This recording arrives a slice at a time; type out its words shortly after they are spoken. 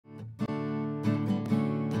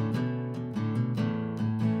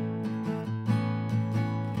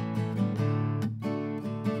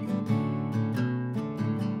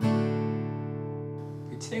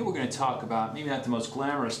going to talk about maybe not the most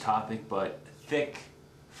glamorous topic, but thick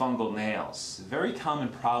fungal nails. A very common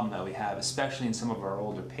problem that we have, especially in some of our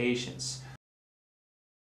older patients.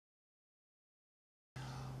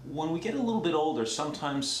 When we get a little bit older,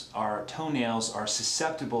 sometimes our toenails are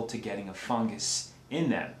susceptible to getting a fungus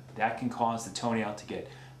in them. That can cause the toenail to get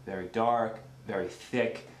very dark, very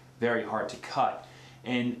thick, very hard to cut.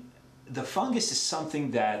 And the fungus is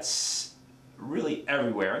something that's really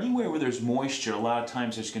everywhere. Anywhere where there's moisture, a lot of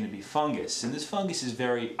times there's going to be fungus. And this fungus is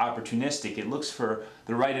very opportunistic. It looks for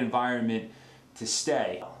the right environment to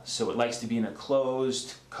stay. So it likes to be in a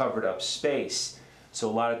closed, covered up space. So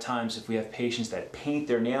a lot of times if we have patients that paint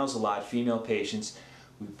their nails a lot, female patients,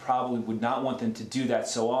 we probably would not want them to do that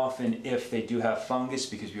so often if they do have fungus,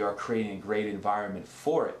 because we are creating a great environment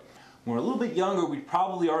for it. When we're a little bit younger, we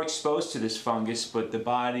probably are exposed to this fungus, but the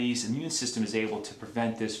body's immune system is able to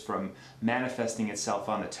prevent this from manifesting itself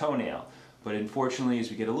on the toenail. But unfortunately, as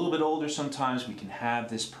we get a little bit older, sometimes we can have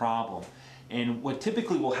this problem. And what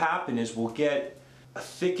typically will happen is we'll get a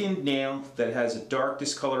thickened nail that has a dark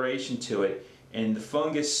discoloration to it, and the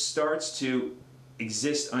fungus starts to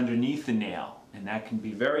exist underneath the nail, and that can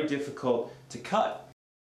be very difficult to cut.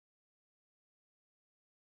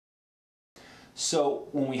 So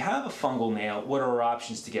when we have a fungal nail, what are our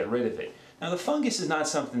options to get rid of it? Now, the fungus is not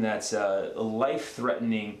something that's a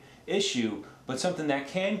life-threatening issue, but something that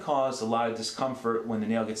can cause a lot of discomfort when the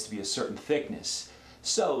nail gets to be a certain thickness.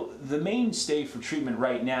 So the mainstay for treatment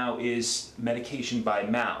right now is medication by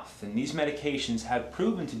mouth, and these medications have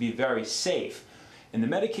proven to be very safe. And the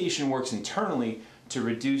medication works internally to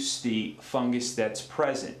reduce the fungus that's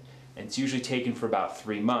present, and it's usually taken for about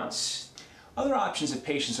 3 months. Other options, if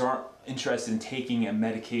patients aren't interested in taking a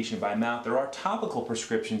medication by mouth, there are topical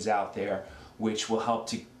prescriptions out there which will help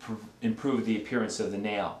to improve the appearance of the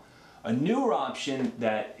nail. A newer option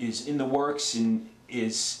that is in the works and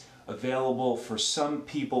is available for some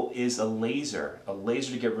people is a laser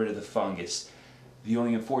to get rid of the fungus. The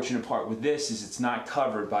only unfortunate part with this is it's not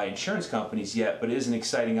covered by insurance companies yet, but it is an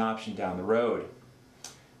exciting option down the road.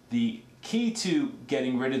 The key to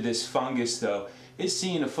getting rid of this fungus, though, is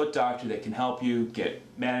seeing a foot doctor that can help you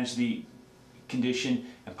manage the condition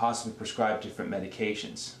and possibly prescribe different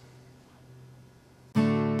medications.